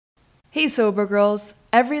Hey Sober Girls!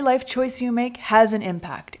 Every life choice you make has an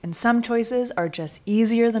impact, and some choices are just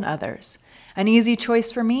easier than others. An easy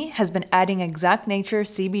choice for me has been adding Exact Nature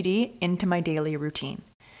CBD into my daily routine.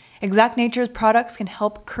 Exact Nature's products can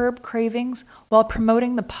help curb cravings while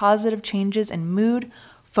promoting the positive changes in mood,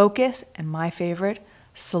 focus, and my favorite,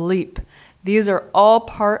 sleep. These are all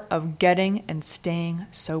part of getting and staying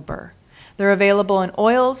sober. They're available in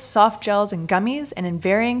oils, soft gels, and gummies, and in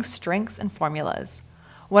varying strengths and formulas.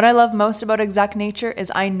 What I love most about Exact Nature is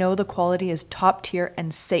I know the quality is top tier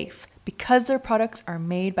and safe because their products are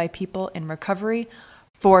made by people in recovery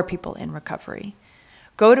for people in recovery.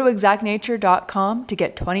 Go to exactnature.com to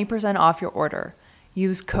get 20% off your order.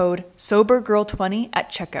 Use code SOBERGIRL20 at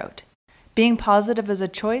checkout. Being positive is a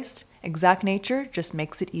choice. Exact Nature just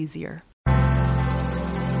makes it easier.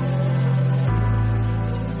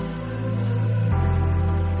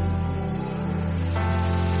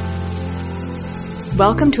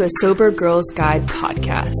 Welcome to a Sober Girls Guide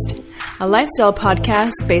podcast, a lifestyle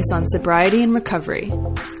podcast based on sobriety and recovery.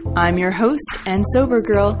 I'm your host and sober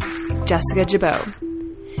girl, Jessica Jabot.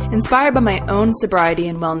 Inspired by my own sobriety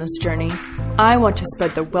and wellness journey, I want to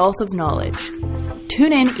spread the wealth of knowledge.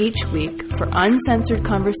 Tune in each week for uncensored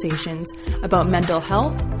conversations about mental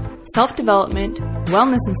health, self-development,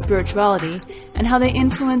 wellness and spirituality, and how they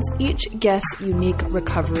influence each guest's unique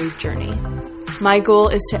recovery journey. My goal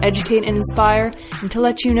is to educate and inspire and to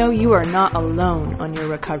let you know you are not alone on your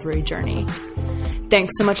recovery journey.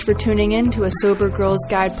 Thanks so much for tuning in to a Sober Girls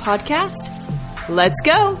Guide podcast. Let's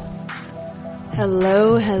go!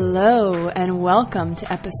 Hello, and welcome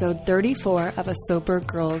to episode 34 of a Sober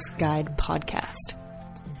Girls Guide podcast.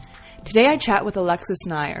 Today I chat with Alexis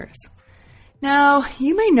Neiers. Now,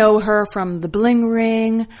 you may know her from the Bling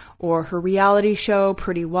Ring or her reality show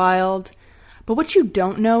Pretty Wild. But what you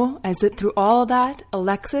don't know is that through all of that,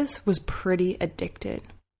 Alexis was pretty addicted.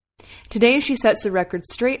 Today, she sets the record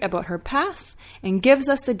straight about her past and gives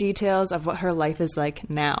us the details of what her life is like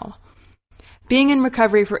now. Being in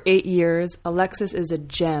recovery for 8 years, Alexis is a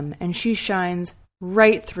gem, and she shines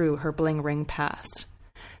right through her Bling Ring past.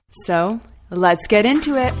 So, let's get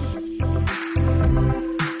into it.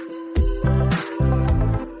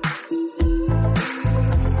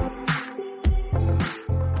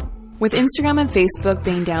 With Instagram and Facebook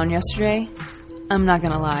being down yesterday, I'm not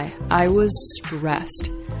gonna lie, I was stressed.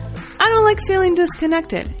 I don't like feeling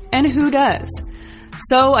disconnected, and who does?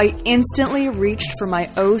 So I instantly reached for my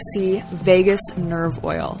OC Vagus Nerve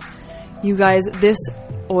Oil. You guys, this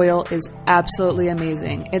oil is absolutely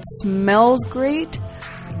amazing. It smells great,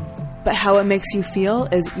 but how it makes you feel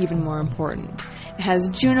is even more important. It has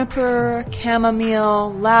juniper,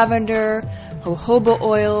 chamomile, lavender, jojoba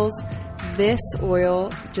oils. This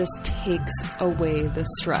oil just takes away the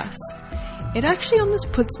stress. It actually almost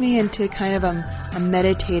puts me into kind of a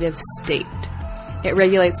meditative state. It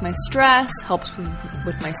regulates my stress, helps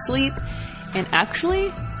with my sleep, and actually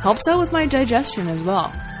helps out with my digestion as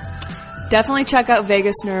well. Definitely check out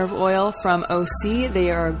Vagus Nerve Oil from OC.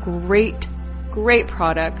 They are great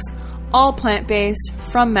products, all plant-based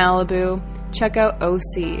from Malibu. Check out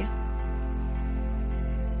OC.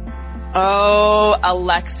 Oh,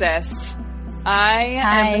 Alexis. I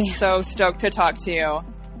am so stoked to talk to you.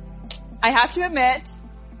 I have to admit,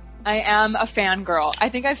 I am a fangirl. I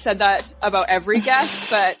think I've said that about every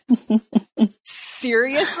guest, but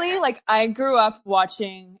seriously, like I grew up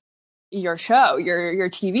watching your show,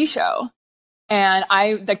 your TV show. And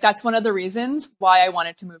that's one of the reasons why I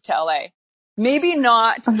wanted to move to LA. Maybe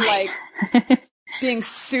not like being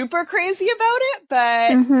super crazy about it,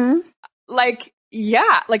 but like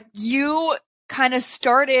you kind of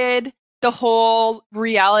started the whole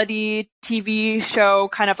reality TV show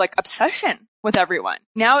kind of like obsession with everyone.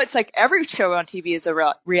 Now it's like every show on TV is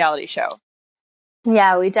a reality show.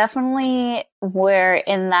 Yeah, we definitely were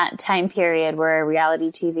in that time period where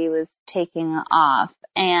reality TV was taking off,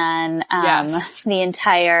 and the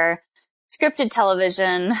entire scripted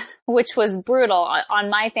television, which was brutal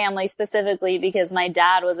on my family specifically because my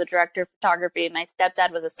dad was a director of photography and my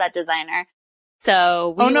stepdad was a set designer.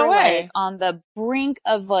 So we were like on the brink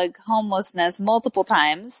of like homelessness multiple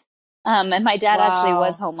times. And my dad actually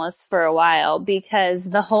was homeless for a while because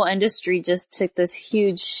the whole industry just took this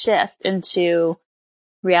huge shift into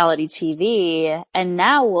reality TV. And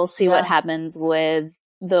now we'll see what happens with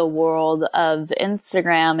the world of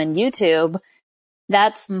Instagram and YouTube.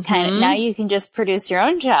 That's kind of, now you can just produce your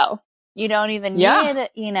own show. You don't even need,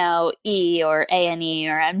 E or A&E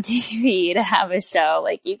or MTV to have a show.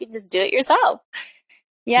 Like you can just do it yourself.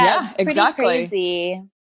 Yeah, it's pretty crazy.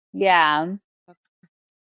 Yeah.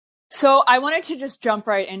 So I wanted to just jump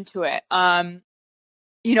right into it.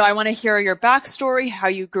 I want to hear your backstory, how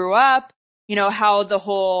you grew up, how the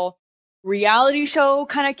whole reality show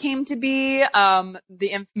kind of came to be, the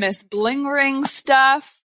infamous Bling ring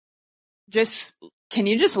stuff. Can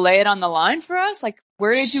you just lay it on the line for us? Like,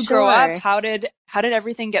 where did you grow up? How did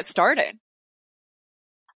everything get started?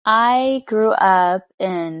 I grew up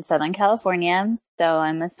in Southern California, so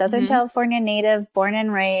I'm a Southern California native, born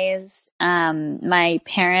and raised. My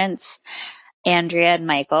parents, Andrea and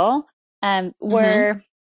Michael, were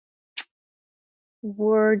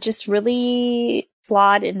just really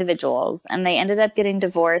flawed individuals, and they ended up getting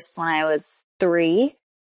divorced when I was 3.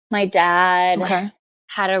 My dad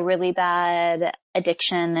had a really bad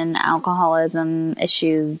addiction and alcoholism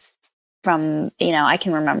issues from, I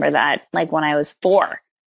can remember that like when I was 4.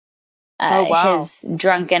 His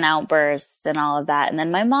drunken outbursts and all of that. And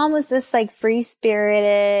then my mom was this like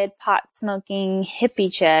free-spirited, pot-smoking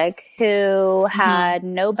hippie chick who had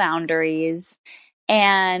no boundaries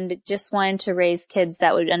and just wanted to raise kids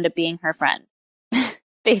that would end up being her friend.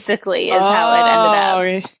 Basically is how it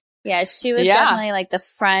ended up. Yeah, she was definitely like the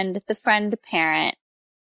friend parent.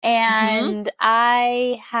 And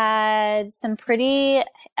I had some pretty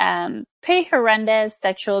horrendous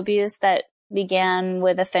sexual abuse that began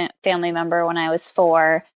with a family member when I was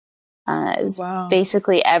 4. It was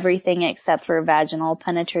basically everything except for vaginal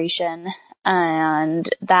penetration. And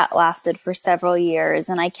that lasted for several years.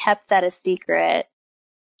 And I kept that a secret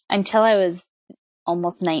until I was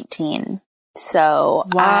almost 19. So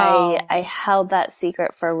I held that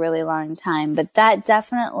secret for a really long time. But that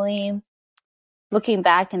definitely, looking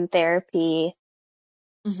back in therapy,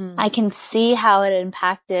 I can see how it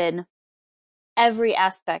impacted every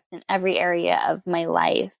aspect and every area of my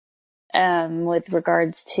life, with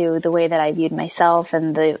regards to the way that I viewed myself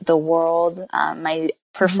and the world, my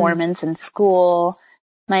performance in school,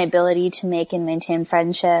 my ability to make and maintain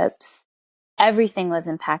friendships. Everything was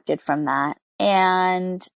impacted from that.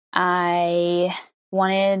 And I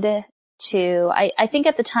wanted to, I think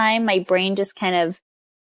at the time my brain just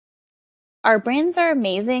our brains are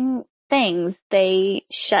amazing things. They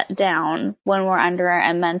shut down when we're under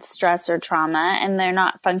immense stress or trauma, and they're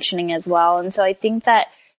not functioning as well. And so I think that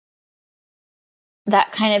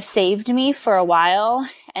kind of saved me for a while,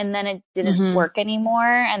 and then it didn't work anymore.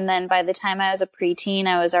 And then by the time I was a preteen,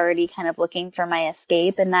 I was already kind of looking for my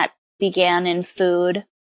escape, and that began in food.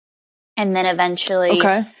 And then eventually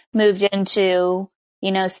moved into,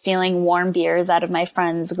 stealing warm beers out of my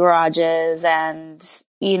friends' garages and,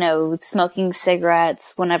 smoking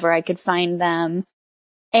cigarettes whenever I could find them.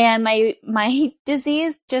 And my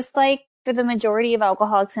disease, just like for the majority of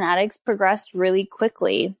alcoholics and addicts, progressed really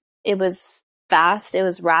quickly. It was fast. It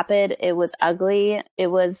was rapid. It was ugly. It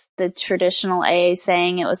was the traditional AA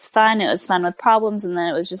saying it was fun. It was fun with problems. And then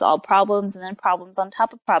it was just all problems and then problems on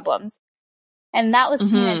top of problems. And that was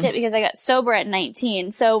pretty much it because I got sober at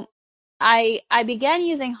 19. So I began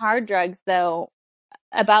using hard drugs, though,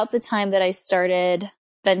 about the time that I started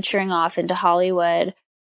venturing off into Hollywood,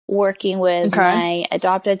 working with my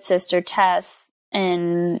adopted sister, Tess,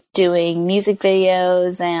 and doing music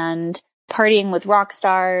videos and partying with rock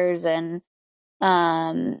stars and,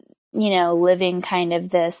 living kind of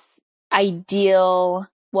this ideal,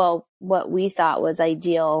 what we thought was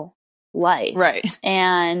ideal life. Right.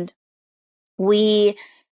 And we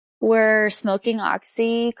were smoking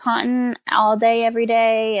OxyContin all day, every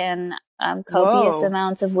day, and copious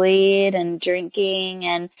amounts of weed and drinking.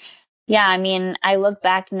 And yeah, I mean, I look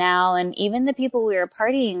back now, and even the people we were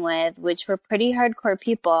partying with, which were pretty hardcore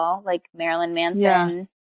people, like Marilyn Manson,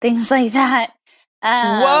 things like that.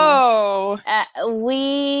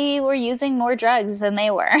 We were using more drugs than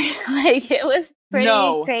they were. Like, it was pretty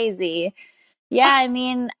crazy. Yeah, I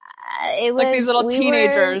mean, it was like these little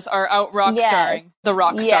teenagers are out rock starring the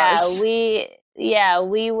rock stars. We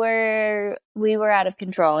were out of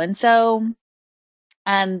control. And so,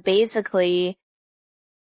 basically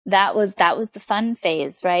that was the fun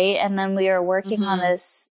phase, right? And then we were working on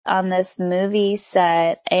this movie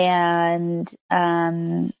set, and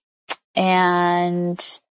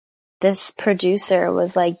this producer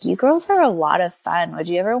was like, "You girls are a lot of fun. Would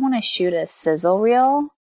you ever want to shoot a sizzle reel?"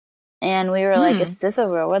 And we were like, "A sizzle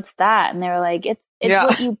reel? What's that?" And they were like, "It's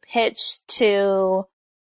what you pitch to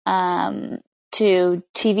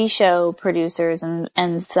TV show producers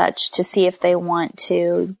and such to see if they want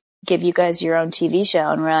to give you guys your own TV show."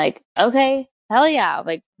 And we're like, "Okay, hell yeah.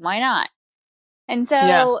 Like, why not?" And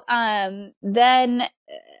so, then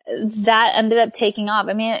that ended up taking off.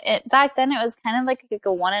 I mean, back then it was kind of like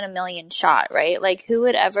a 1 in a million shot, right? Like, who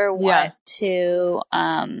would ever want to,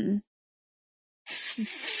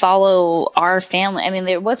 follow our family. I mean,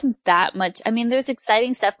 there wasn't that much. I mean, there's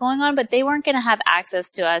exciting stuff going on, but they weren't going to have access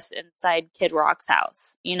to us inside Kid Rock's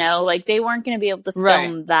house, you know, like they weren't going to be able to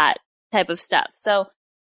film that type of stuff. So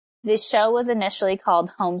the show was initially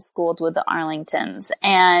called Homeschooled with the Arlingtons.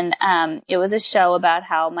 And, it was a show about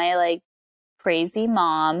how my like crazy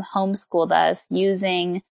mom homeschooled us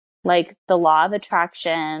using like the law of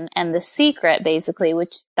attraction and The Secret, basically,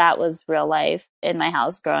 which that was real life in my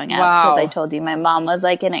house growing up. Because I told you my mom was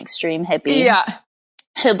like an extreme hippie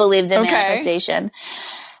who believed in manifestation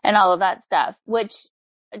and all of that stuff, which,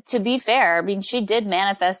 to be fair, I mean, she did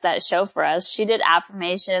manifest that show for us. She did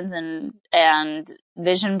affirmations and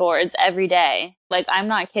vision boards every day. Like, I'm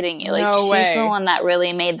not kidding you. Like, she's the one that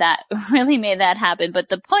really made that happen. But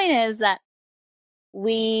the point is that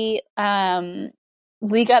we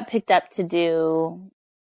got picked up to do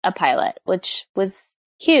a pilot, which was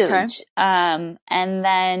huge. Okay. And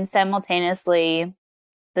then simultaneously,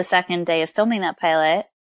 the second day of filming that pilot,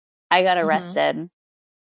 I got arrested.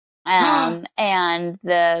 And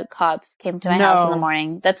the cops came to my house in the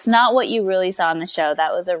morning. That's not what you really saw in the show.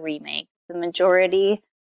 That was a remake. The majority,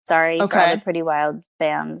 for all the Pretty Wild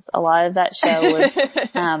fans, a lot of that show was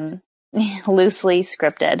loosely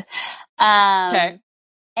scripted. And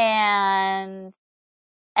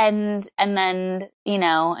then, you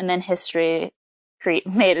know, and then history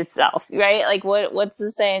made itself, right? Like what's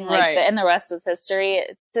the saying? Like, and the rest was history.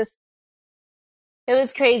 It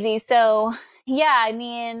was crazy. So yeah, I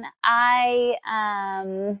mean, a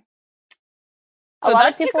lot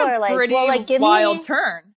of people are like, well, like, give me a wild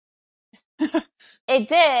turn. It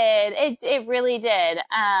did. It really did.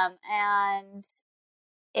 And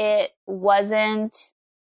it wasn't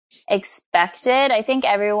expected. I think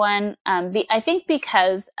everyone, I think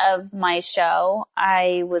because of my show,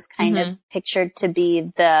 I was kind of pictured to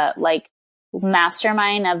be the like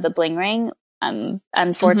mastermind of the Bling Ring.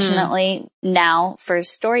 Unfortunately now, for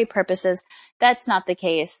story purposes, that's not the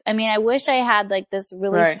case. I mean, I wish I had like this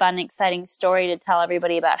really fun, exciting story to tell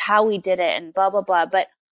everybody about how we did it and blah, blah, blah. But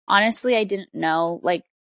honestly, I didn't know. Like,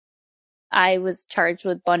 I was charged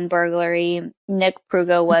with one burglary. Nick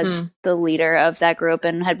Prugo was the leader of that group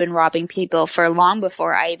and had been robbing people for long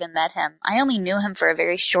before I even met him. I only knew him for a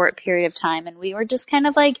very short period of time, and we were just kind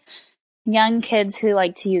of like young kids who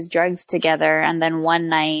like to use drugs together. And then one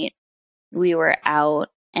night we were out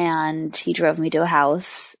and he drove me to a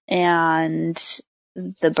house and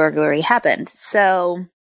the burglary happened. So,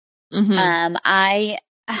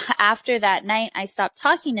 after that night, I stopped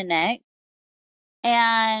talking to Nick.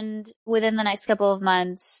 And within the next couple of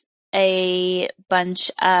months, a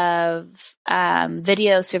bunch of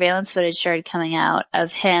video surveillance footage started coming out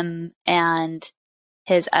of him and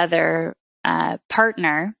his other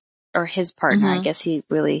partner, or his partner, I guess he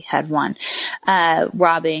really had one,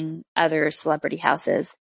 robbing other celebrity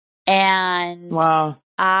houses. And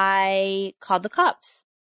I called the cops.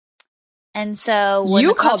 And so when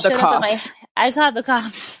you called the cops? I called the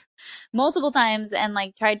cops multiple times and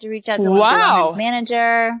like tried to reach out to his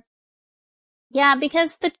manager. Yeah,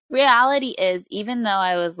 because the reality is, even though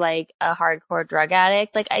I was like a hardcore drug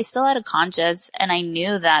addict, like I still had a conscience and I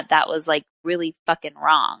knew that that was like really fucking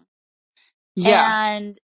wrong. Yeah.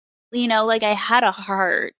 And, you know, like I had a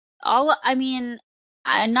heart.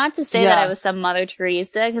 Not to say that I was some Mother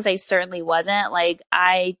Teresa, because I certainly wasn't. Like,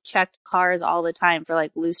 I checked cars all the time for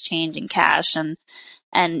like loose change and cash and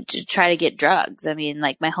to try to get drugs. I mean,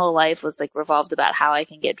 like my whole life was like revolved about how I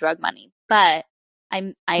can get drug money. But I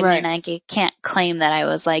mean, I can't claim that I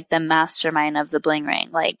was like the mastermind of the Bling Ring.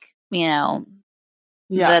 Like, you know,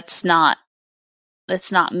 that's not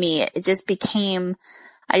me. I just became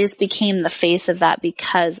the face of that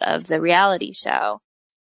because of the reality show.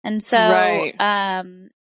 And so,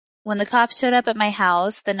 when the cops showed up at my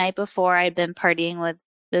house the night before, I'd been partying with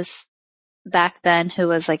this back then who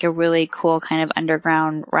was like a really cool kind of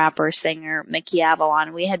underground rapper singer, Mickey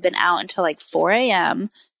Avalon. We had been out until like 4 a.m.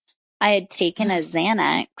 I had taken a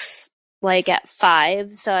Xanax like at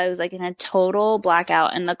 5. So I was like in a total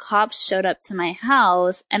blackout, and the cops showed up to my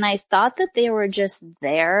house, and I thought that they were just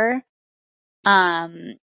there,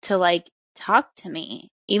 to like talk to me.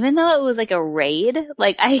 Even though it was like a raid,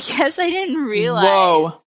 like I guess I didn't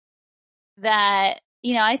realize that,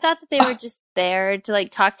 you know, I thought that they were just there to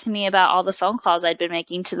like talk to me about all the phone calls I'd been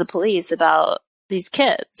making to the police about these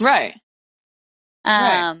kids. Right.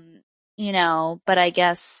 You know, but I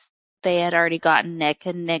guess they had already gotten Nick,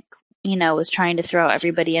 and Nick, you know, was trying to throw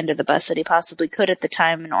everybody under the bus that he possibly could at the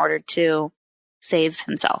time in order to save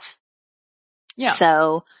himself. Yeah.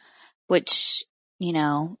 So, which, you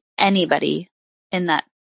know, anybody in that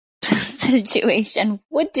situation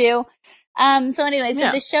would do. So anyway,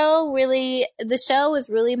 so the show was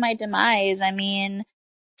really my demise. I mean,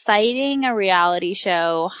 fighting a reality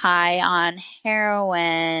show high on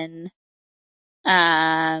heroin,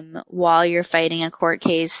 while you're fighting a court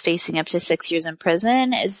case facing up to 6 years in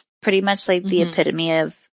prison is pretty much like the epitome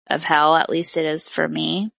of hell. At least it is for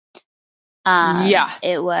me.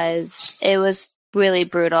 It was really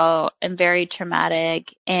brutal and very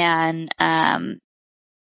traumatic and,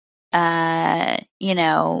 you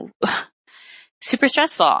know, super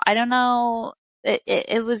stressful. I don't know.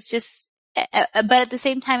 It was just, but at the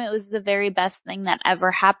same time, it was the very best thing that ever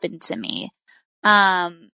happened to me.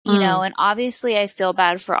 You know, and obviously I feel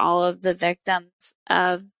bad for all of the victims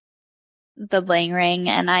of the Bling ring,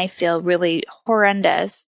 and I feel really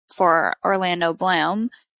horrendous for Orlando Bloom.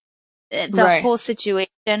 The whole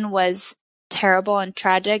situation was terrible and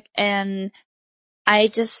tragic, and I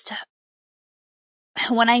just,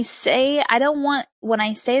 when I say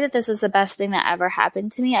that this was the best thing that ever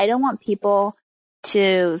happened to me, I don't want people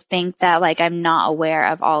to think that like I'm not aware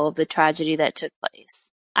of all of the tragedy that took place.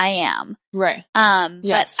 I am. Right.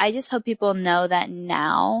 But I just hope people know that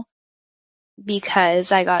now,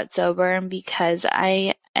 because I got sober and because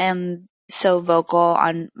I am so vocal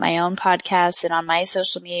on my own podcast and on my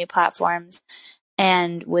social media platforms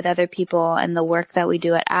and with other people and the work that we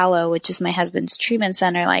do at Aloe, which is my husband's treatment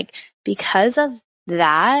center, like because of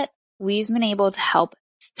that, we've been able to help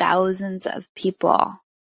thousands of people.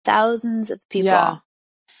 Yeah.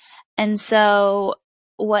 And so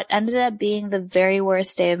what ended up being the very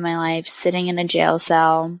worst day of my life, sitting in a jail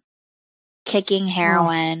cell, kicking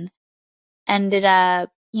heroin, ended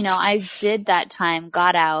up, you know, I did that time,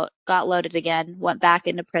 got out, got loaded again, went back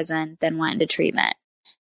into prison, then went into treatment.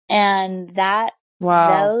 And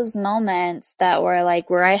those moments that were like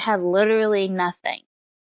where I had literally nothing,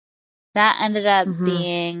 that ended up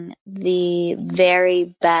being the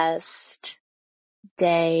very best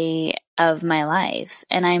day of my life.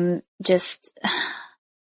 And I'm just,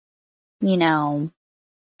 you know,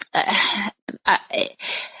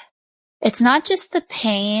 it's not just the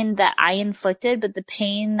pain that I inflicted, but the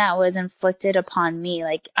pain that was inflicted upon me.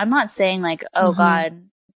 Like, I'm not saying like, oh God,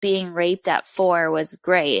 being raped at 4 was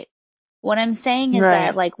great. What I'm saying is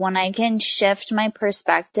that like when I can shift my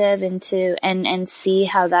perspective into and see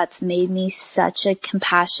how that's made me such a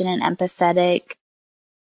compassionate, empathetic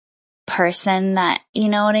person, that, you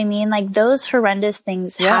know what I mean? Like those horrendous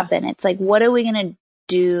things happen. It's like, what are we going to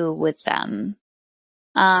do with them?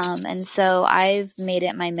 And so I've made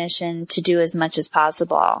it my mission to do as much as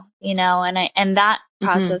possible, you know, and that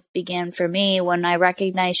process began for me when I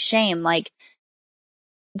recognized shame, like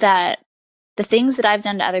that the things that I've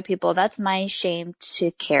done to other people, that's my shame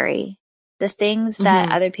to carry. The things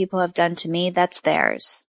that other people have done to me, that's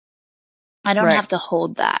theirs. I don't have to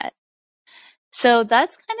hold that. So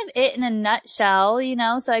that's kind of it in a nutshell, you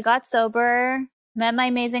know. So I got sober, met my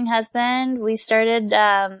amazing husband. We started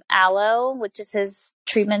Aloe, which is his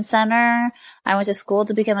treatment center. I went to school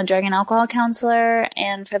to become a drug and alcohol counselor.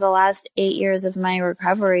 And for the last 8 years of my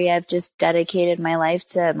recovery, I've just dedicated my life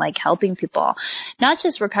to like helping people, not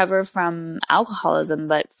just recover from alcoholism,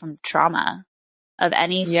 but from trauma of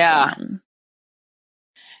any form.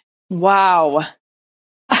 Wow.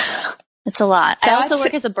 It's a lot. I also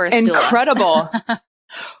work as a birth doula. Incredible.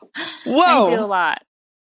 Whoa. I do a lot.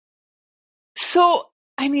 So,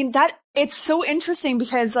 I mean, it's so interesting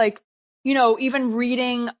because like, you know, even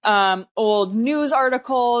reading old news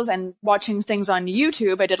articles and watching things on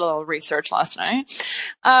YouTube, I did a little research last night.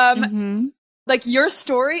 Like your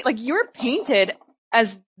story, like you're painted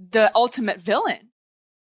as the ultimate villain.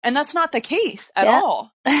 And that's not the case at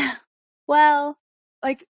all. Well,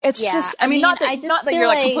 like it's just, I mean, not that you're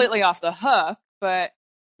like completely off the hook, but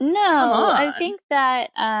no, I think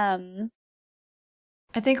that,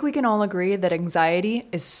 I think we can all agree that anxiety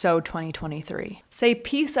is so 2023. Say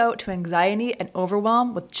peace out to anxiety and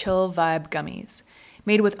overwhelm with Chill Vibe gummies.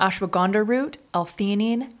 Made with ashwagandha root,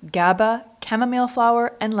 L-theanine, GABA, chamomile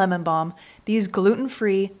flower, and lemon balm, these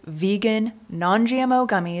gluten-free, vegan, non-GMO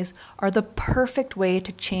gummies are the perfect way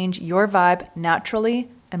to change your vibe naturally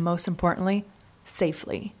and, most importantly,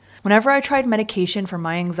 safely. Whenever I tried medication for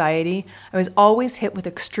my anxiety, I was always hit with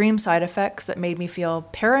extreme side effects that made me feel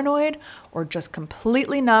paranoid or just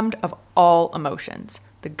completely numbed of all emotions,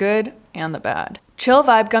 the good and the bad. Chill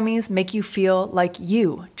Vibe gummies make you feel like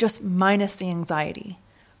you, just minus the anxiety.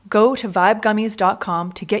 Go to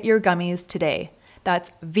vibegummies.com to get your gummies today.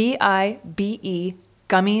 That's VIBE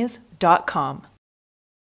gummies.com.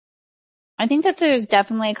 I think that there's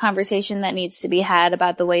definitely a conversation that needs to be had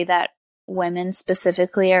about the way that women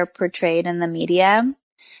specifically are portrayed in the media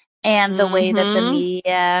and the way that the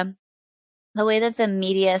media the way that the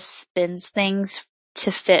media spins things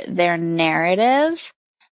to fit their narrative.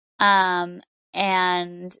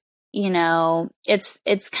 And, you know,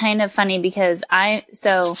 it's kind of funny because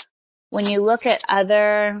so when you look at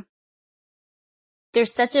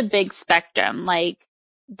there's such a big spectrum, like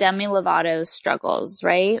Demi Lovato's struggles,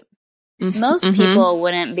 right? Most people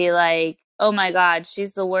wouldn't be like, oh my God,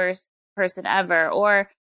 she's the worst person ever. Or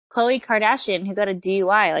Khloe Kardashian, who got a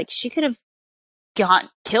DUI, like she could have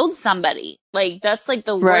killed somebody. Like that's like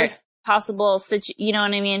the worst possible you know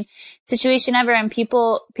what I mean? Situation ever. And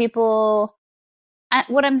people,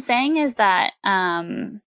 what I'm saying is that,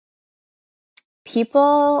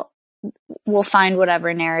 people will find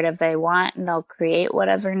whatever narrative they want and they'll create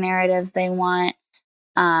whatever narrative they want.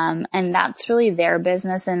 And that's really their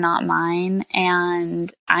business and not mine.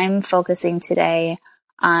 And I'm focusing today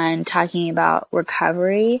on talking about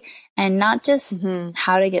recovery and not just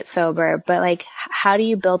how to get sober, but like, how do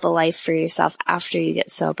you build a life for yourself after you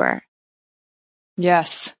get sober?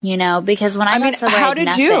 Yes. You know, because when I got sober, how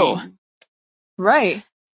did you? Right.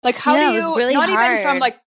 Like, how do you, it was really not hard. even from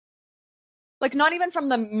like not even from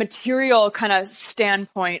the material kind of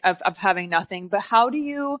standpoint of having nothing, but how do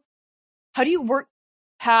you work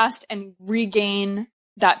past and regain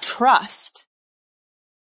that trust?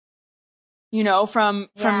 You know, from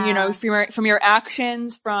you know, from your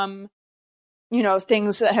actions, from, you know,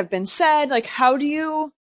 things that have been said. Like, how do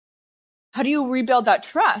you rebuild that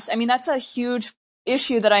trust? I mean, that's a huge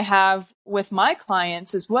issue that I have with my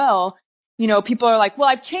clients as well. You know, people are like, well,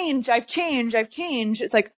 I've changed.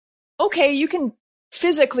 It's like, okay, you can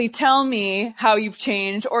physically tell me how you've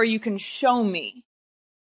changed, or you can show me.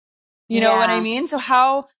 You know what I mean? So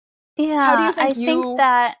how do you think you do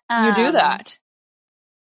that?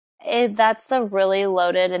 That's a really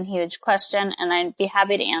loaded and huge question, and I'd be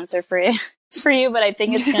happy to answer for you, but I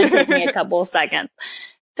think it's going to take me a couple of seconds.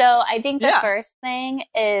 So I think the first thing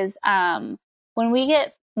is, when we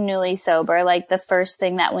get newly sober, like the first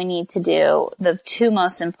thing that we need to do, the two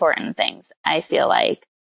most important things I feel like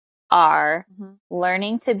are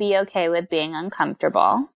learning to be okay with being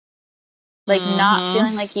uncomfortable. Like not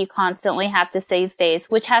feeling like you constantly have to save face,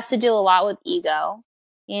 which has to do a lot with ego.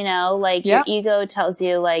 You know, like your ego tells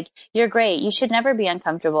you like, you're great. You should never be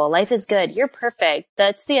uncomfortable. Life is good. You're perfect.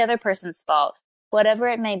 That's the other person's fault, whatever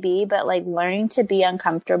it may be. But like learning to be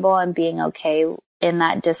uncomfortable and being okay in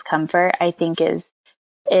that discomfort, I think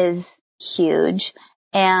is huge.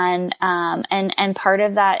 And part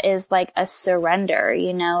of that is like a surrender,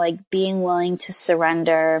 you know, like being willing to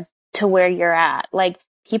surrender to where you're at. Like,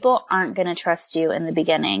 people aren't going to trust you in the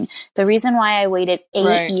beginning. The reason why I waited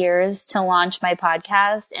 8 years to launch my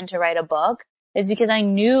podcast and to write a book is because I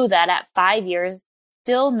knew that at 5 years,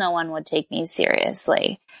 still no one would take me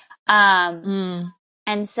seriously. And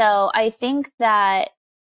so I think that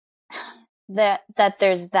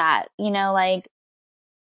there's that, you know, like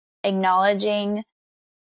acknowledging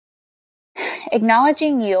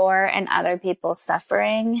your and other people's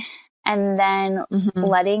suffering, and then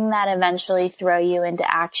letting that eventually throw you into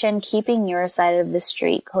action, keeping your side of the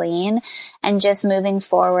street clean and just moving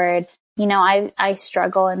forward. You know, I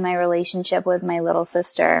struggle in my relationship with my little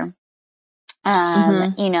sister.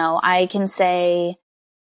 You know, I can say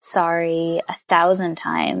sorry 1,000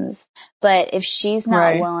 times, but if she's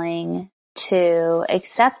not willing to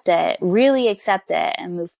really accept it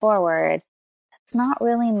and move forward, it's not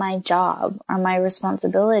really my job or my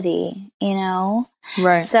responsibility, you know?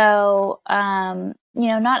 Right. So, you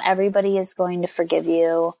know, not everybody is going to forgive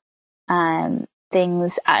you.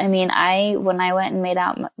 Things, I mean, when I went and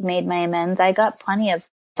made my amends, I got plenty of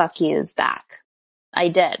fuck yous back. I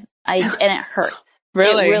did. And it hurts.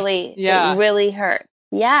 Really? It really hurt.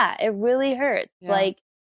 Yeah, it really hurts. Yeah. Like,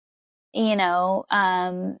 you know,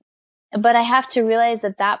 but I have to realize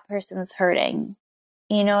that person's hurting.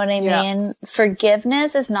 You know what I mean?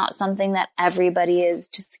 Forgiveness is not something that everybody is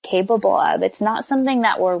just capable of. It's not something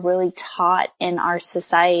that we're really taught in our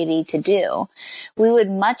society to do. We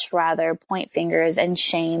would much rather point fingers and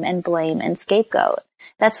shame and blame and scapegoat.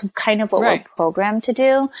 That's kind of what we're programmed to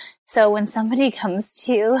do. So when somebody comes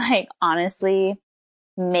to you, like, honestly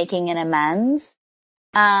making an amends,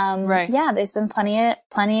 there's been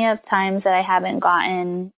plenty of times that I haven't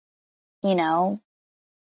gotten, you know,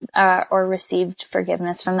 or received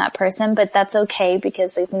forgiveness from that person, but that's okay,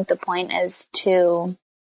 because I think the point is to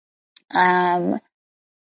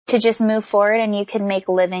just move forward, and you can make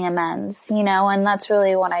living amends, you know, and that's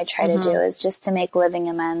really what I try to do, is just to make living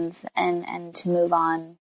amends and to move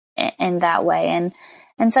on in that way.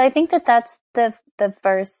 And so I think that's the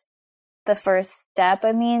first step.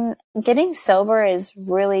 I mean, getting sober is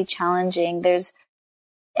really challenging. There's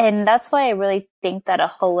And that's why I really think that a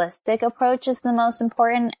holistic approach is the most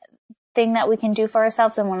important thing that we can do for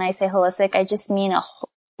ourselves. And when I say holistic, I just mean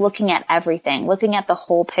looking at everything, looking at the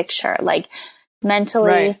whole picture, like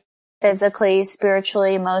mentally, physically,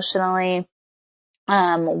 spiritually, emotionally,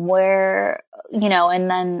 where,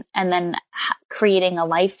 and then creating a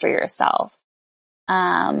life for yourself.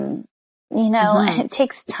 And it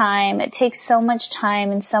takes time. It takes so much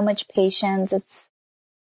time and so much patience.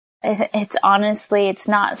 It's honestly, it's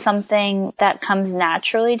not something that comes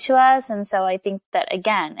naturally to us. And so I think that,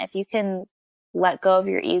 again, if you can let go of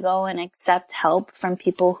your ego and accept help from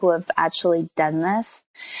people who have actually done this,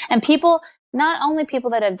 and people, not only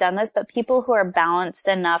people that have done this, but people who are balanced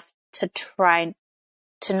enough to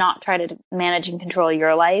not try to manage and control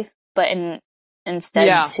your life, but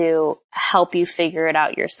instead to help you figure it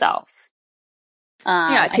out yourself.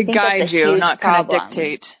 To guide you, not kind of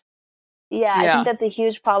dictate. Yeah, I think that's a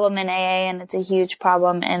huge problem in AA, and it's a huge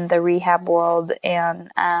problem in the rehab world. And,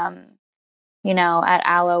 at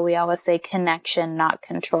Aloe, we always say connection, not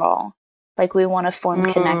control. Like, we want to form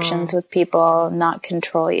connections with people, not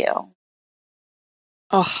control you.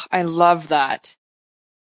 Oh, I love that.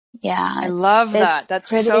 Yeah. I love that.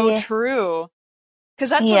 That's so true.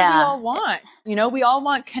 Because that's what we all want. We all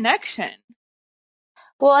want connection.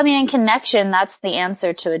 Well, I mean, in connection, that's the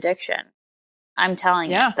answer to addiction. I'm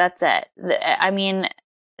telling you, that's it.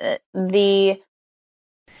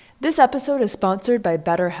 This episode is sponsored by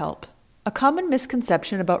BetterHelp. A common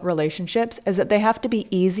misconception about relationships is that they have to be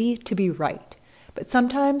easy to be right. But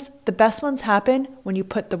sometimes the best ones happen when you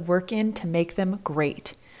put the work in to make them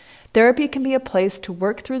great. Therapy can be a place to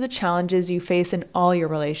work through the challenges you face in all your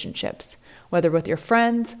relationships, whether with your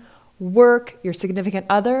friends, work, your significant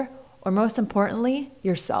other, or most importantly,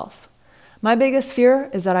 yourself. My biggest fear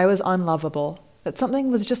is that I was unlovable, that something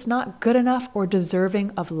was just not good enough or deserving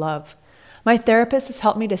of love. My therapist has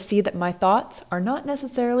helped me to see that my thoughts are not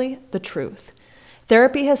necessarily the truth.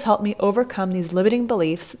 Therapy has helped me overcome these limiting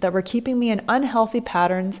beliefs that were keeping me in unhealthy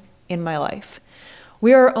patterns in my life.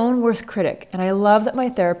 We are our own worst critic, and I love that my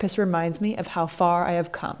therapist reminds me of how far I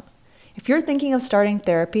have come. If you're thinking of starting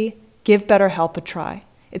therapy, give BetterHelp a try.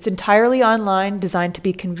 It's entirely online, designed to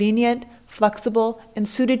be convenient, flexible, and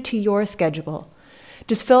suited to your schedule.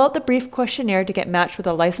 Just fill out the brief questionnaire to get matched with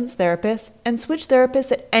a licensed therapist and switch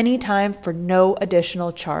therapists at any time for no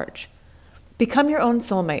additional charge. Become your own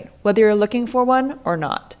soulmate, whether you're looking for one or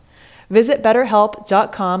not. Visit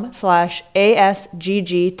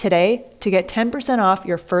betterhelp.com/ASGG today to get 10% off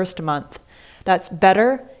your first month. That's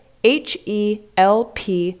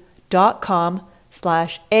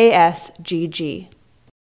betterhelp.com/ASGG.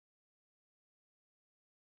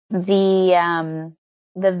 The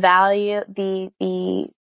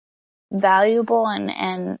valuable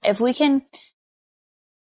and if we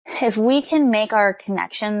can make our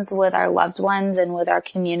connections with our loved ones and with our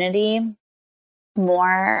community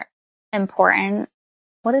more important,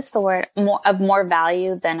 what is the word? More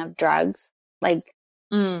value than of drugs. Like,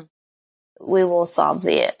 we will solve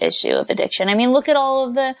the issue of addiction. I mean, look at all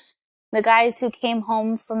of the guys who came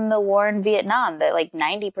home from the war in Vietnam, that like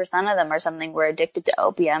 90% of them or something were addicted to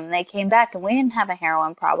opium. And they came back and we didn't have a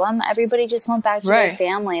heroin problem. Everybody just went back to their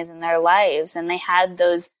families and their lives, and they had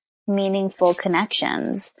those meaningful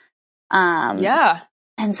connections. And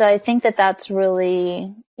so I think that that's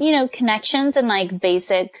really, connections and like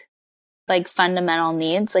basic, like fundamental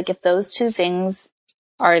needs. Like, if those two things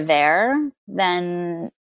are there,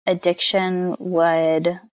 then addiction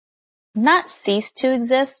would not cease to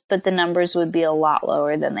exist, but the numbers would be a lot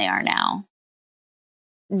lower than they are now.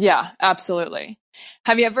 Yeah, absolutely.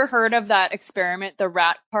 Have you ever heard of that experiment, the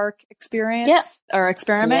rat park experience? Yep. Or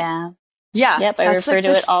experiment? Yeah. Yep, I refer to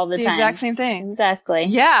it all the time. The exact same thing. Exactly.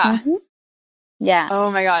 Yeah. Mm-hmm. Yeah.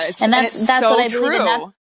 Oh my God. It's that's so what I true. believe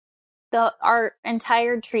in. That's our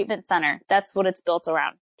entire treatment center. That's what it's built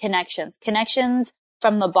around. Connections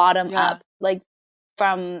from the bottom up. Like,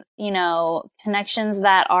 from, connections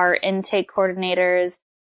that our intake coordinators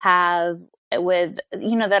have with,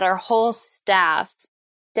 that our whole staff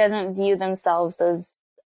doesn't view themselves as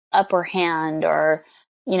upper hand or,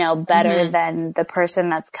 better than the person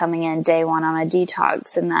that's coming in day one on a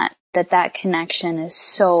detox, and that connection is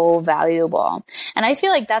so valuable. And I feel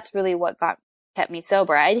like that's really what kept me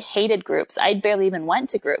sober. I hated groups. I barely even went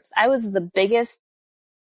to groups. I was the biggest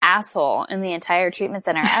asshole in the entire treatment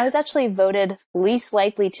center. I was actually voted least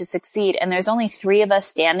likely to succeed, and there's only 3 of us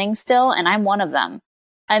standing still, and I'm one of them.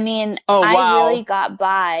 I mean, I really got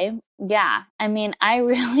by. Yeah. I mean, I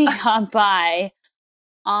really got by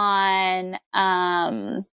on,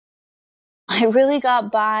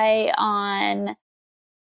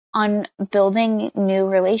 on building new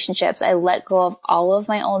relationships. I let go of all of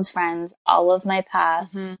my old friends, all of my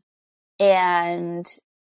past, and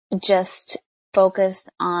just focused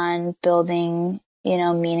on building,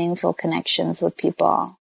 meaningful connections with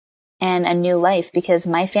people and a new life, because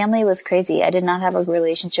my family was crazy. I did not have a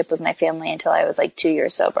relationship with my family until I was like 2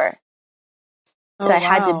 years sober. So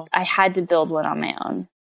I had to build one on my own.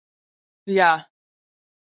 Yeah.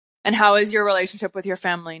 And how is your relationship with your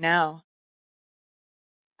family now?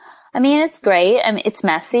 I mean, it's great. I mean, it's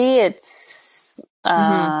messy. It's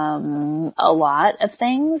a lot of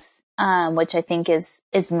things, which I think is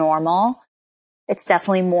normal. It's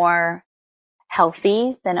definitely more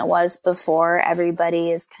healthy than it was before.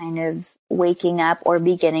 Everybody is kind of waking up or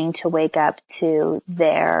beginning to wake up to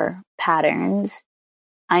their patterns.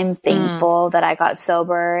 I'm thankful that I got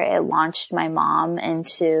sober. It launched my mom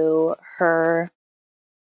into her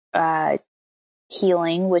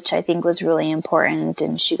healing, which I think was really important.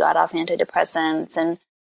 And she got off antidepressants and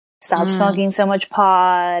stopped smoking so much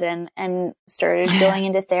pot and started going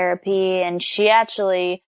into therapy. And she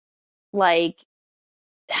actually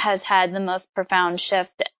has had the most profound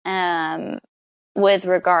shift with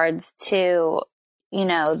regards to,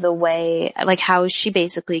 the way, how she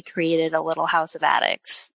basically created a little house of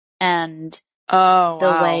addicts, and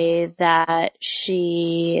the way that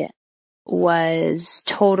she was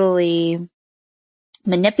totally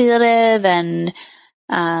manipulative and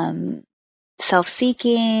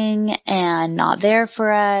self-seeking and not there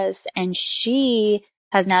for us. And she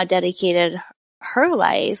has now dedicated her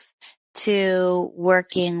life to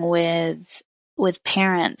working with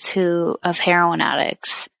parents of heroin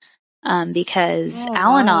addicts, because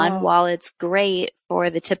Al-Anon, while it's great for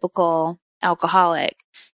the typical alcoholic,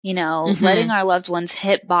 letting our loved ones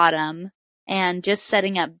hit bottom and just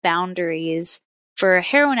setting up boundaries for a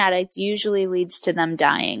heroin addict usually leads to them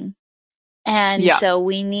dying. And so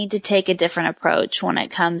we need to take a different approach when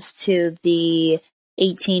it comes to the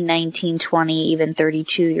 18, 19, 20, even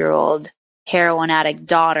 32-year-old heroin addict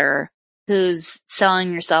daughter who's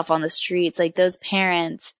selling herself on the streets. Like, those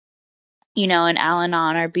parents, in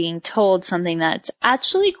Al-Anon are being told something that's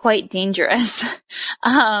actually quite dangerous.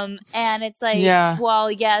 And it's like,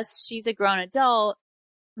 well, yes, she's a grown adult.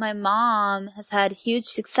 My mom has had huge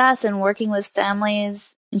success in working with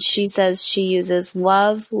families, and she says she uses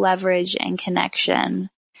love, leverage, and connection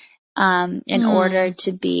in order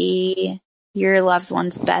to be your loved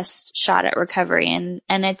one's best shot at recovery.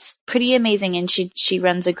 And it's pretty amazing. And she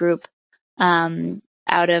runs a group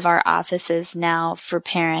out of our offices now for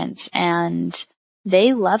parents, and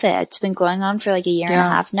they love it. It's been going on for like a year and a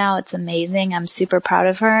half now. It's amazing. I'm super proud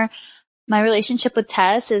of her. My relationship with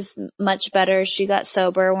Tess is much better. She got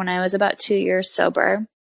sober when I was about 2 years sober.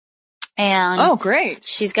 And great.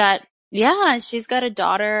 She's got a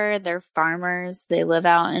daughter. They're farmers. They live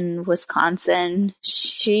out in Wisconsin.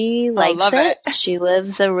 She likes it. She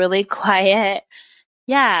lives a really quiet,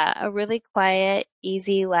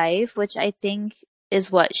 easy life, which I think is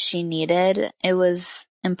what she needed. It was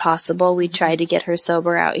impossible. We tried to get her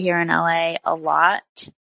sober out here in LA a lot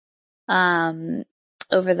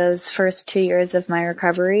over those first 2 years of my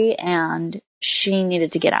recovery, and she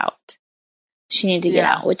needed to get out. She needed to get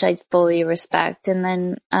out, which I fully respect. And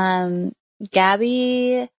then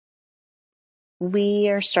Gabby, we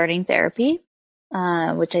are starting therapy,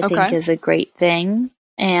 which I think is a great thing.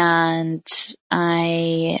 And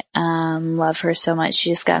I love her so much. She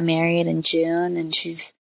just got married in June, and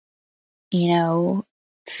she's, newlywed,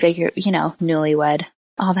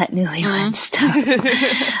 all that newlywed stuff.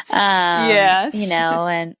 Yes.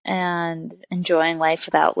 And enjoying life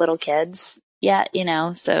without little kids. Yeah,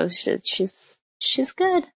 so she's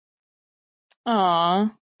good.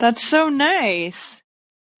 Aw, that's so nice.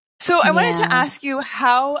 So I wanted to ask you,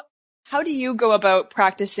 how do you go about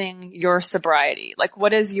practicing your sobriety? Like,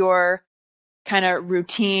 what is your kind of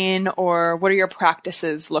routine, or what do your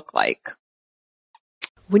practices look like?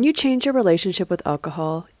 When you change your relationship with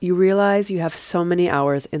alcohol, you realize you have so many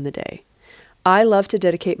hours in the day. I love to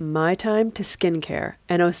dedicate my time to skincare,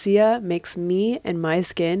 and Osea makes me and my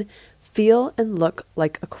skin feel and look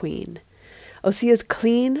like a queen. Osea's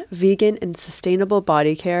clean, vegan, and sustainable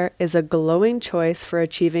body care is a glowing choice for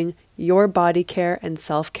achieving your body care and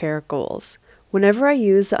self-care goals. Whenever I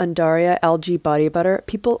use the Undaria algae body butter,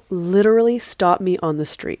 people literally stop me on the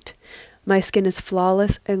street. My skin is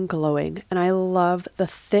flawless and glowing, and I love the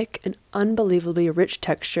thick and unbelievably rich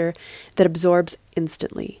texture that absorbs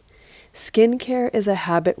instantly. Skincare is a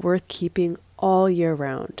habit worth keeping all year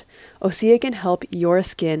round. Osea can help your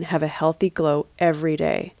skin have a healthy glow every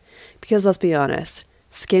day. Because let's be honest,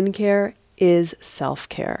 skincare is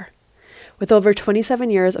self-care. With over 27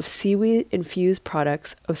 years of seaweed-infused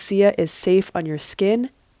products, Osea is safe on your skin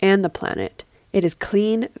and the planet. It is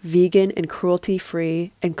clean, vegan, and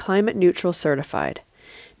cruelty-free, and climate-neutral certified.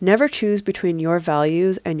 Never choose between your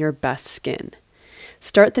values and your best skin.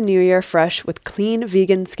 Start the new year fresh with clean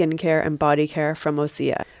vegan skincare and body care from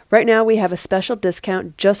Osea. Right now, we have a special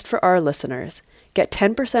discount just for our listeners. Get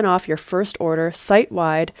 10% off your first order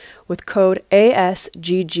site-wide with code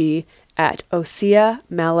ASGG at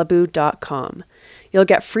oseamalibu.com. You'll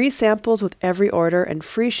get free samples with every order and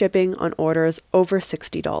free shipping on orders over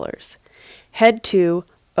 $60. Head to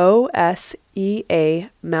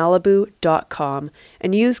oseamalibu.com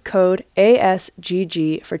and use code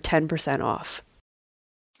ASGG for 10% off.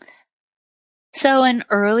 So in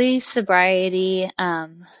early sobriety,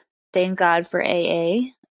 thank God for AA.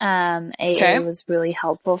 AA was really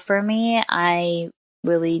helpful for me. I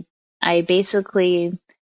basically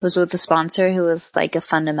was with a sponsor who was like a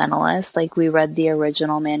fundamentalist. Like we read the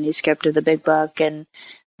original manuscript of the big book, and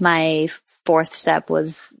my fourth step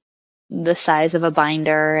was the size of a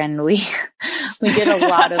binder, and we did a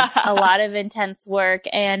lot of intense work,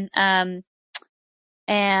 and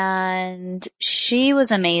she was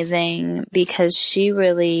amazing because she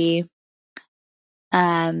really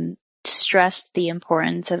stressed the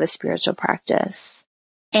importance of a spiritual practice.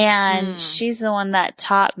 And she's the one that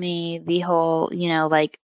taught me the whole,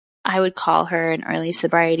 like I would call her in early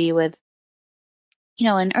sobriety with,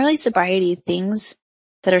 in early sobriety, things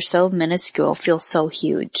that are so minuscule feel so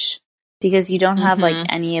huge because you don't have like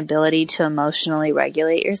any ability to emotionally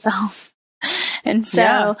regulate yourself. And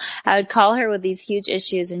so I would call her with these huge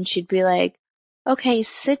issues and she'd be like, okay,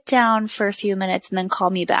 sit down for a few minutes and then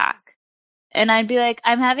call me back. And I'd be like,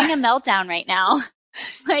 I'm having a meltdown right now.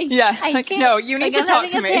 I can't. No, you need to talk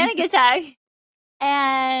to me. I'm having a panic attack.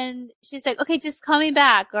 And she's like, okay, just call me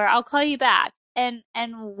back or I'll call you back. And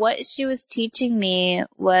what she was teaching me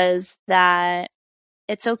was that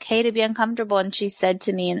it's okay to be uncomfortable. And she said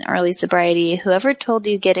to me in early sobriety, whoever told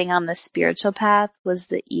you getting on the spiritual path was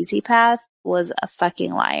the easy path was a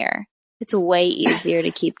fucking liar. It's way easier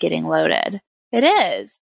to keep getting loaded. It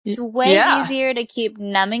is. It's way easier to keep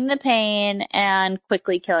numbing the pain and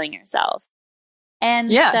quickly killing yourself.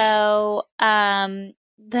 And so,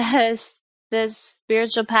 this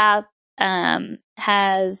spiritual path,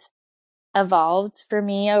 has evolved for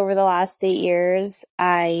me over the last 8 years.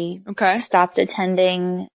 I stopped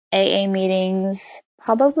attending AA meetings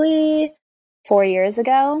probably 4 years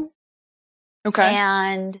ago. Okay.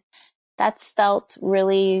 And that's felt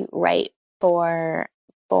really right for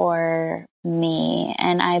me.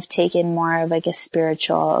 And I've taken more of like a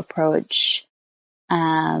spiritual approach.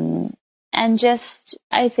 And just,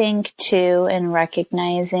 I think too, in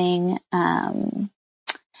recognizing,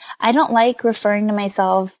 I don't like referring to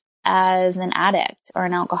myself as an addict or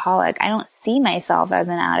an alcoholic. I don't see myself as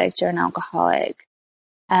an addict or an alcoholic.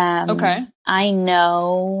 I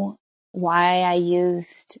know why I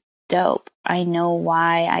used dope. I know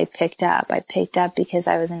why I picked up. I picked up because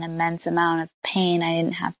I was in an immense amount of pain. I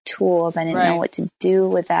didn't have tools. I didn't know what to do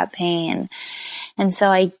with that pain. And so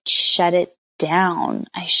I shut it down.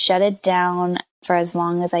 I shut it down for as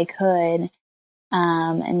long as I could,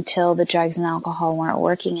 until the drugs and alcohol weren't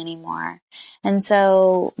working anymore. And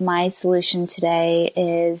so my solution today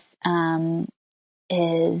is I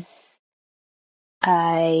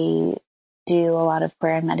do a lot of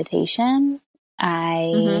prayer and meditation.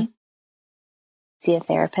 I see a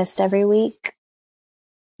therapist every week.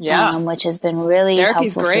 Which has been really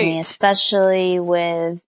helpful for me, especially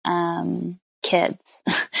with kids.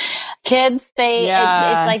 Kids,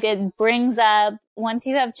 it's like it brings up, once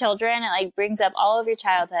you have children, it like brings up all of your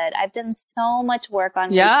childhood. I've done so much work on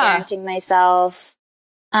parenting myself.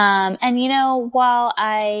 And while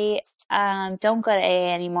I don't go to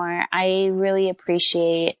AA anymore, I really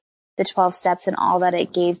appreciate the 12 steps and all that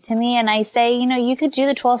it gave to me. And I say, you could do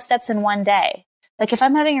the 12 steps in one day. Like if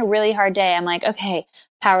I'm having a really hard day, I'm like, okay,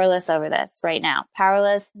 powerless over this right now.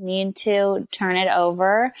 Powerless, need to turn it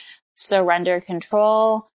over, surrender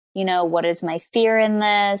control. What is my fear in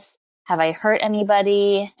this? Have I hurt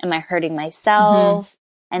anybody? Am I hurting myself?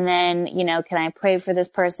 And then, can I pray for this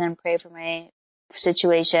person, pray for my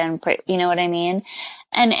situation, pray, you know what I mean?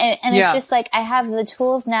 And it's just like, I have the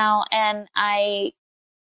tools now, and I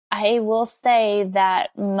will say that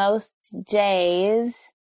most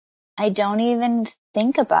days I don't even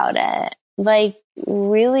think about it. Like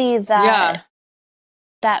really that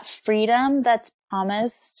freedom that's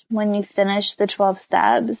promised when you finish the 12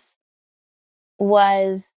 steps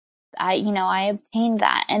was, I obtained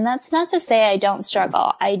that. And that's not to say I don't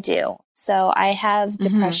struggle. I do. So I have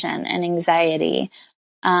depression and anxiety.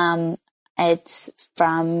 And it's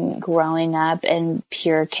from growing up in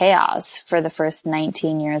pure chaos for the first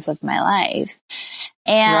 19 years of my life.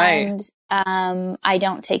 And I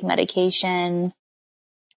don't take medication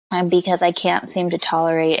because I can't seem to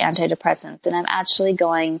tolerate antidepressants. And I'm actually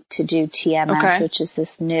going to do TMS, which is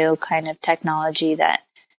this new kind of technology that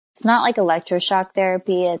it's not like electroshock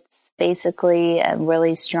therapy. It's basically a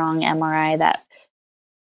really strong MRI that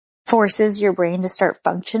forces your brain to start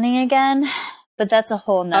functioning again. But that's a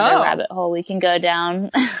whole nother rabbit hole we can go down.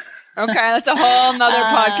 Okay, that's a whole nother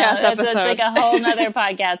podcast episode. It's like a whole nother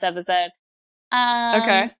podcast episode.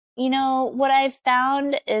 Okay. You know, what I've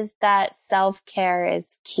found is that self-care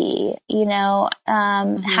is key. You know,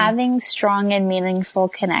 having strong and meaningful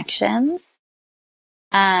connections.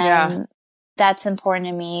 That's important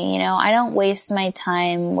to me. You know, I don't waste my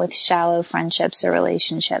time with shallow friendships or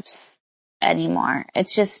relationships anymore.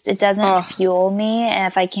 It's just, it doesn't fuel me. And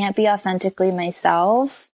if I can't be authentically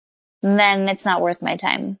myself, then it's not worth my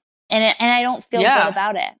time. And I don't feel good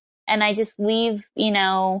about it. And I just leave, you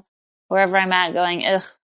know, wherever I'm at going, ugh,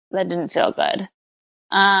 that didn't feel good.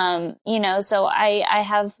 You know, so I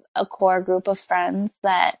have a core group of friends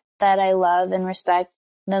that I love and respect,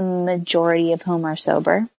 the majority of whom are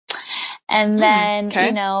sober. And then,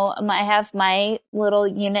 you know, I have my little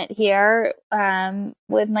unit here,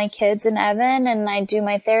 with my kids and Evan, and I do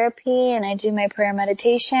my therapy and I do my prayer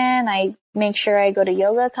meditation. I make sure I go to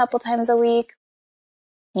yoga a couple times a week.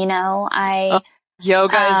 You know,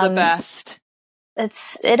 yoga is the best.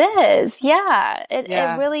 It is. Yeah, it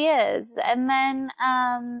really is. And then,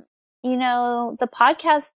 you know, the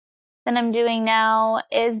podcast that I'm doing now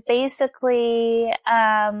is basically,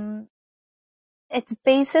 it's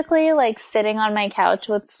basically like sitting on my couch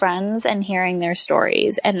with friends and hearing their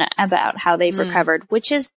stories and about how they've recovered,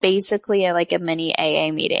 which is basically like a mini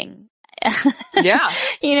AA meeting. Yeah.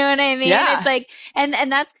 You know what I mean? Yeah. It's like,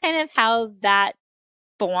 and that's kind of how that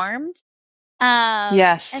formed.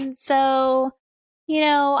 Yes. And so, you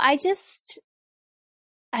know, I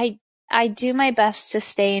do my best to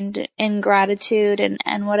stay in gratitude,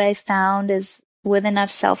 and what I found is with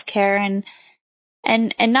enough self-care and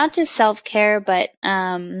not just self-care, but,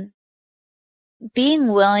 being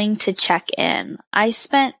willing to check in. I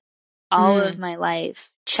spent all of my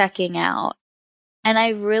life checking out. And I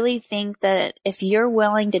really think that if you're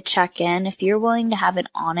willing to check in, if you're willing to have an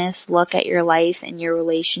honest look at your life and your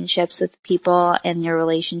relationships with people and your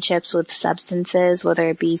relationships with substances, whether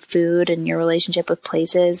it be food and your relationship with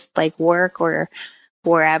places like work or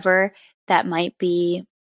wherever that might be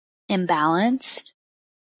imbalanced,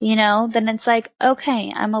 you know, then it's like,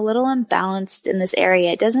 okay, I'm a little imbalanced in this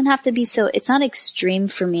area. It doesn't have to be it's not extreme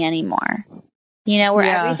for me anymore. You know,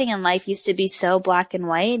 where everything in life used to be so black and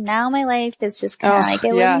white. Now my life is just kind of like, I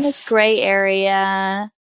live in this gray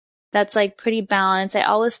area that's like pretty balanced. I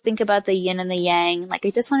always think about the yin and the yang. Like, I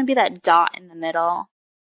just want to be that dot in the middle,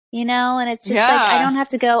 you know? And it's just like, I don't have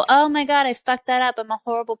to go, oh my God, I fucked that up. I'm a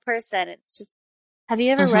horrible person. It's just, have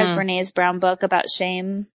you ever read Brené's Brown book about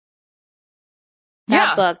shame?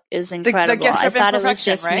 That book is incredible. I thought it was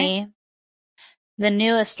just me. The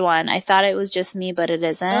newest one, I thought it was just me, but it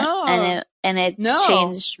isn't. And it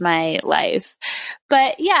changed my life.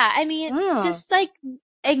 But yeah, I mean, just like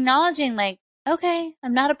acknowledging like, okay,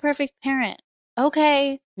 I'm not a perfect parent.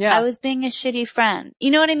 Okay. Yeah. I was being a shitty friend.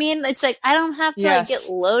 You know what I mean? It's like, I don't have to like get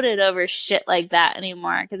loaded over shit like that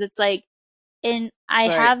anymore. Cause it's like, I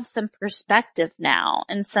have some perspective now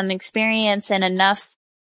and some experience and enough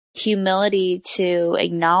humility to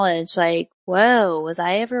acknowledge like, whoa, was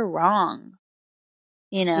I ever wrong?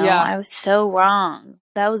 You know, I was so wrong.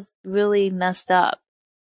 That was really messed up.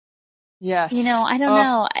 Yes. You know, I don't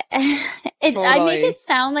know. I make it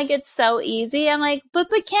sound like it's so easy. I'm like, but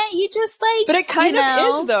can't you just like, but it kind of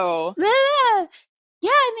is though. Yeah.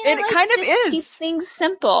 I mean, it kind of is. Keep things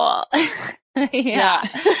simple. Yeah.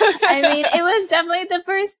 I mean, it was definitely the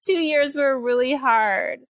first 2 years were really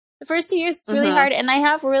hard. The first 2 years was really hard, and I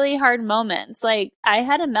have really hard moments. Like, I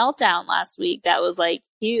had a meltdown last week that was like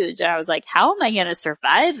huge. And I was like, how am I going to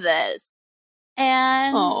survive this?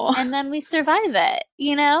 And then we survive it,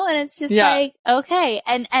 you know? And it's just like, okay.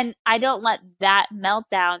 And I don't let that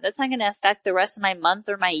meltdown, that's not going to affect the rest of my month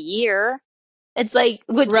or my year. It's like,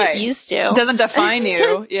 which it used to. It doesn't define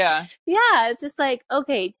you. Yeah. Yeah. It's just like,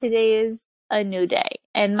 okay, today is a new day.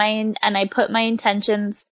 And I put my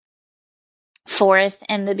intentions forth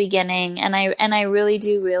in the beginning. And I really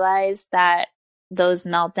do realize that those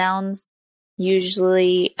meltdowns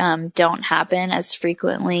usually don't happen as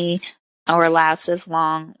frequently or last as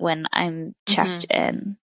long when I'm checked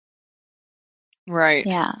in. Right.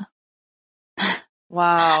 Yeah.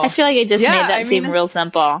 Wow. I feel like I just made that seem real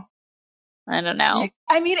simple. I don't know.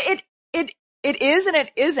 I mean, It is and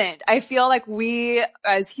it isn't. I feel like we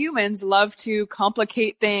as humans love to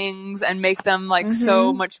complicate things and make them like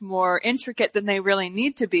so much more intricate than they really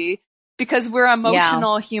need to be because we're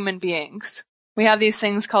emotional human beings. We have these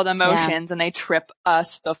things called emotions and they trip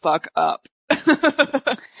us the fuck up.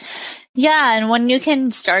 Yeah, and when you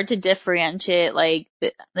can start to differentiate, like,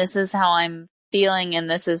 this is how I'm feeling and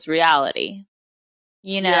this is reality,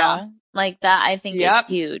 you know, like that I think is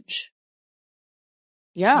huge.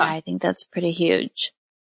 Yeah, I think that's pretty huge.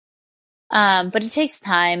 But it takes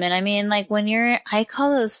time. And I mean, like I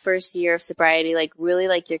call those first year of sobriety, like really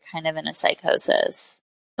like you're kind of in a psychosis.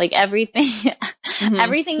 Like everything,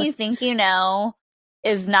 everything you think you know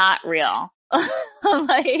is not real.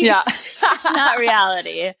 Like, it's not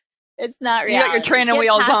reality. It's not reality. You got your training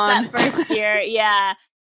wheels on. That first year. Yeah.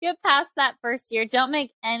 Get past that first year. Don't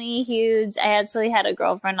make any huge. I actually had a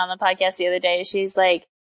girlfriend on the podcast the other day. She's like,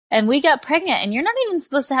 and we got pregnant, and you're not even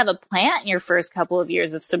supposed to have a plant in your first couple of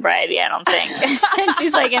years of sobriety, I don't think. And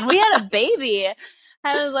she's like, and we had a baby.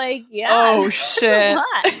 I was like, yeah. Oh, shit.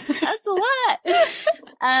 That's a lot.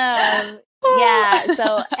 Yeah.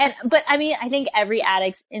 So, but I mean, I think every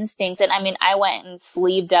addict's instincts, and I mean, I went and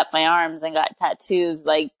sleeved up my arms and got tattoos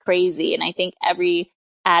like crazy. And I think every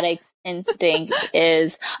addict's instinct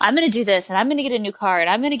is, I'm going to do this, and I'm going to get a new car, and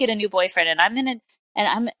I'm going to get a new boyfriend, and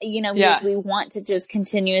because we want to just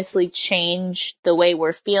continuously change the way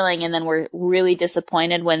we're feeling. And then we're really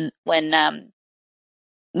disappointed when the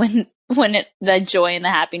joy and the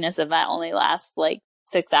happiness of that only lasts like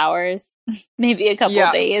 6 hours, maybe a couple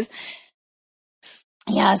of days.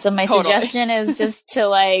 Yeah. So my suggestion is just to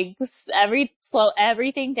like slow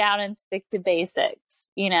everything down and stick to basics,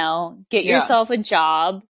 get yourself a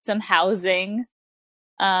job, some housing,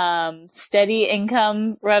 steady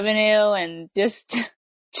income revenue, and just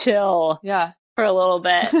chill for a little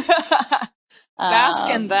bit.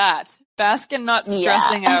 Bask in that. Bask in not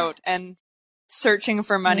stressing out and searching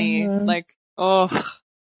for money. Like, it's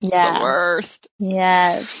the worst.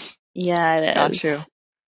 Yes. Yeah, it is. Got you.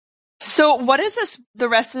 So what is this the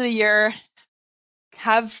rest of the year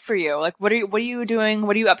have for you? Like, what are you doing?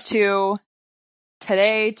 What are you up to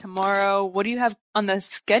today, tomorrow? What do you have on the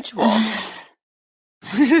schedule?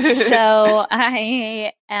 So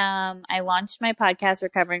I launched my podcast,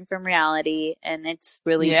 Recovering from Reality, and it's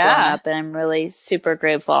really blown up, and I'm really super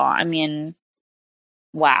grateful. I mean,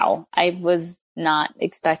 wow, I was not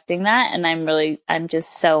expecting that, and I'm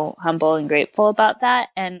just so humble and grateful about that.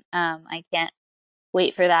 And I can't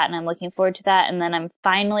wait for that, and I'm looking forward to that. And then I'm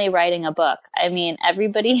finally writing a book. I mean,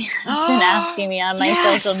 everybody has been asking me on my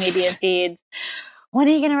social media feeds, when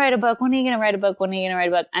are you going to write a book? When are you going to write a book? When are you going to write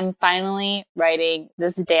a book? I'm finally writing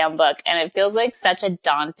this damn book. And it feels like such a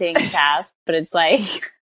daunting task, but it's like,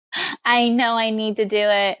 I know I need to do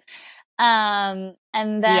it. And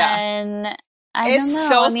then I don't know. It's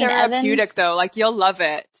so therapeutic though. Like you'll love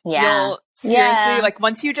it. Yeah. You'll seriously, like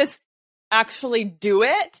once you just actually do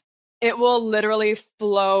it, it will literally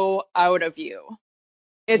flow out of you.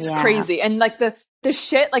 It's crazy. And like the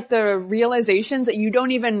shit, like the realizations that you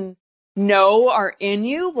don't even know are in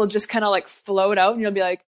you will just kind of like float out, and you'll be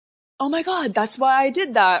like, oh my God, that's why I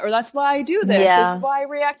did that. Or that's why I do this. This is why I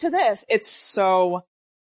react to this. It's so,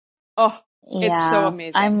 it's so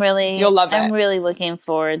amazing. You'll love it. I'm really looking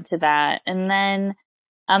forward to that. And then,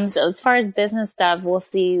 so as far as business stuff, we'll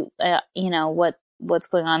see, what's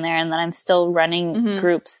going on there. And then I'm still running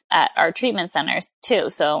groups at our treatment centers too.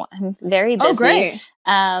 So I'm very busy. Oh, great.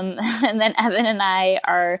 And then Evan and I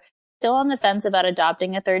are still on the fence about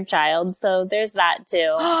adopting a third child. So there's that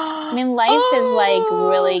too. I mean, life is like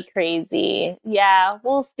really crazy. Yeah,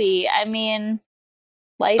 we'll see. I mean,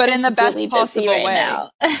 life but is in the best really possible busy right way. Now.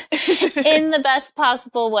 In the best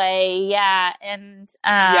possible way. Yeah. And,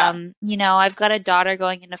 I've got a daughter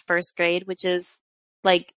going into first grade, which is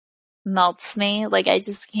like melts me. Like, I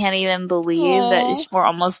just can't even believe that we're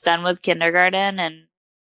almost done with kindergarten and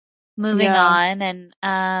moving on. And,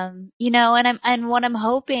 and what I'm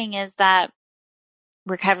hoping is that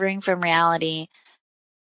Recovering from Reality,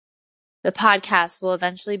 the podcast will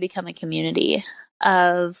eventually become a community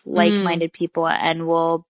of like-minded people, and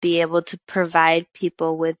we'll be able to provide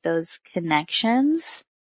people with those connections,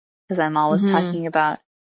 because I'm always talking about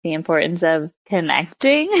the importance of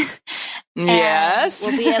connecting. Yes.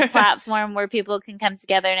 We'll be a platform where people can come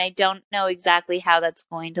together, and I don't know exactly how that's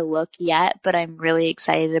going to look yet, but I'm really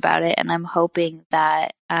excited about it, and I'm hoping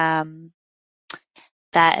that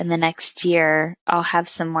that in the next year I'll have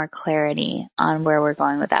some more clarity on where we're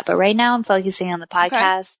going with that. But right now I'm focusing on the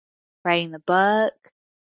podcast, writing the book,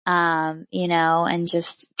 and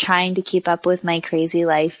just trying to keep up with my crazy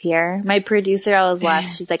life here. My producer always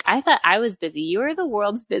laughs. She's like, I thought I was busy. You are the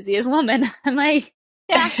world's busiest woman. I'm like,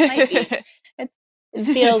 yeah, might be.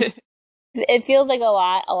 It feels like a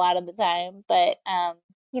lot of the time, but, I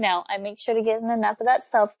make sure to get in enough of that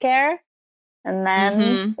self-care, and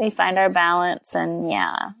then we find our balance, and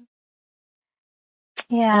yeah.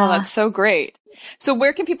 Oh, that's so great. So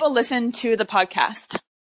where can people listen to the podcast?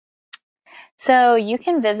 So you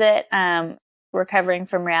can visit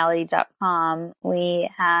recoveringfromreality.com. We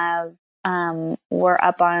have we're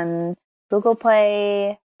up on Google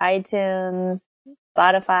Play, iTunes,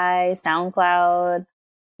 Spotify, SoundCloud,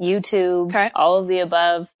 YouTube, all of the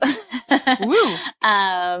above. Woo.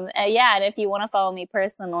 And if you want to follow me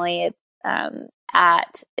personally, it's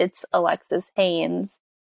it's Alexis Haynes.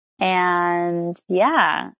 And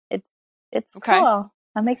it's cool.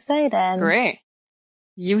 I'm excited. Great.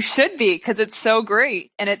 You should be, because it's so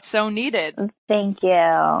great and it's so needed. Thank you.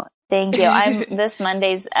 I'm this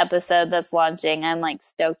Monday's episode that's launching, I'm like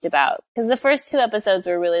stoked about, because the first 2 episodes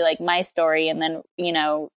were really like my story, and then,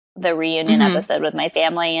 the reunion episode with my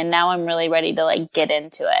family. And now I'm really ready to like get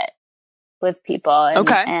into it with people.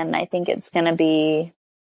 And I think it's going to be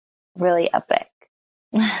really epic.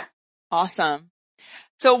 Awesome.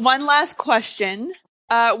 So one last question.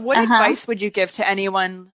 What advice would you give to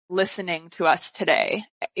anyone listening to us today?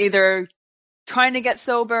 Either trying to get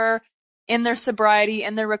sober, in their sobriety,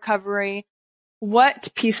 in their recovery. What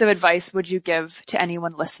piece of advice would you give to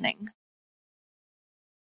anyone listening?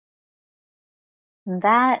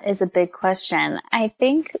 That is a big question. I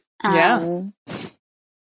think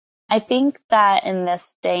that in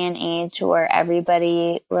this day and age where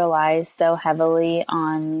everybody relies so heavily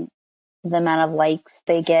on the amount of likes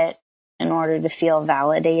they get in order to feel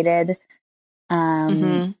validated,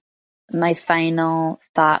 my final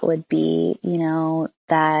thought would be,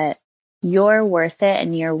 that you're worth it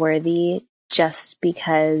and you're worthy just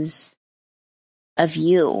because of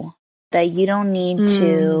you, that you don't need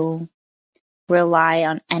to rely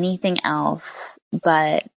on anything else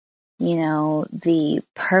but, the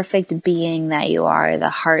perfect being that you are, the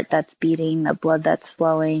heart that's beating, the blood that's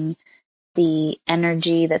flowing, the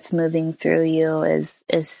energy that's moving through you is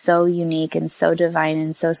so unique and so divine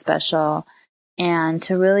and so special. And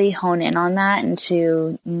to really hone in on that and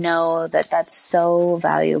to know that that's so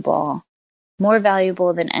valuable, more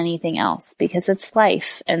valuable than anything else, because it's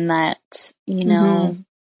life, and that,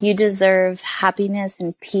 you deserve happiness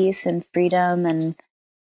and peace and freedom. And,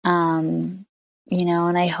 and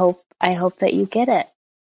I hope that you get it.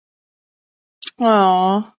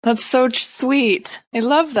 Oh, that's so sweet. I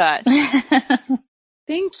love that.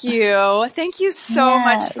 Thank you. Thank you so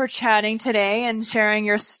much for chatting today and sharing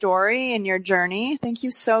your story and your journey. Thank you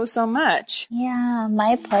so, so much. Yeah,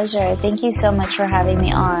 my pleasure. Thank you so much for having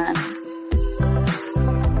me on.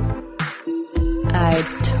 I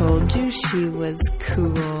told you she was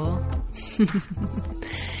cool.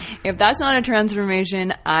 If that's not a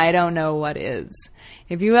transformation, I don't know what is.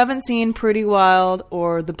 If you haven't seen Pretty Wild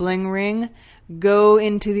or The Bling Ring, go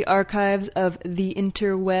into the archives of the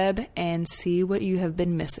interweb and see what you have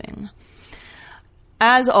been missing.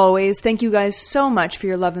 As always, thank you guys so much for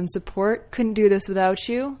your love and support. Couldn't do this without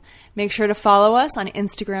you. Make sure to follow us on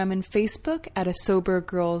Instagram and Facebook at A Sober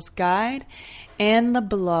Girls Guide, and the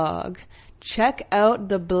blog. Check out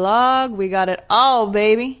the blog. We got it all,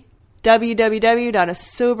 baby.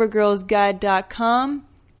 www.asobergirlsguide.com,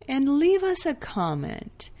 and leave us a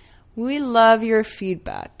comment. We love your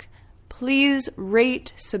feedback. Please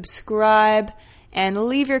rate, subscribe, and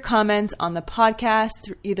leave your comments on the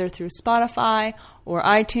podcast either through Spotify or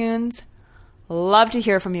iTunes. Love to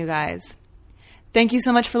hear from you guys. Thank you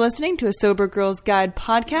so much for listening to A Sober Girls Guide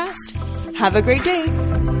podcast. Have a great day.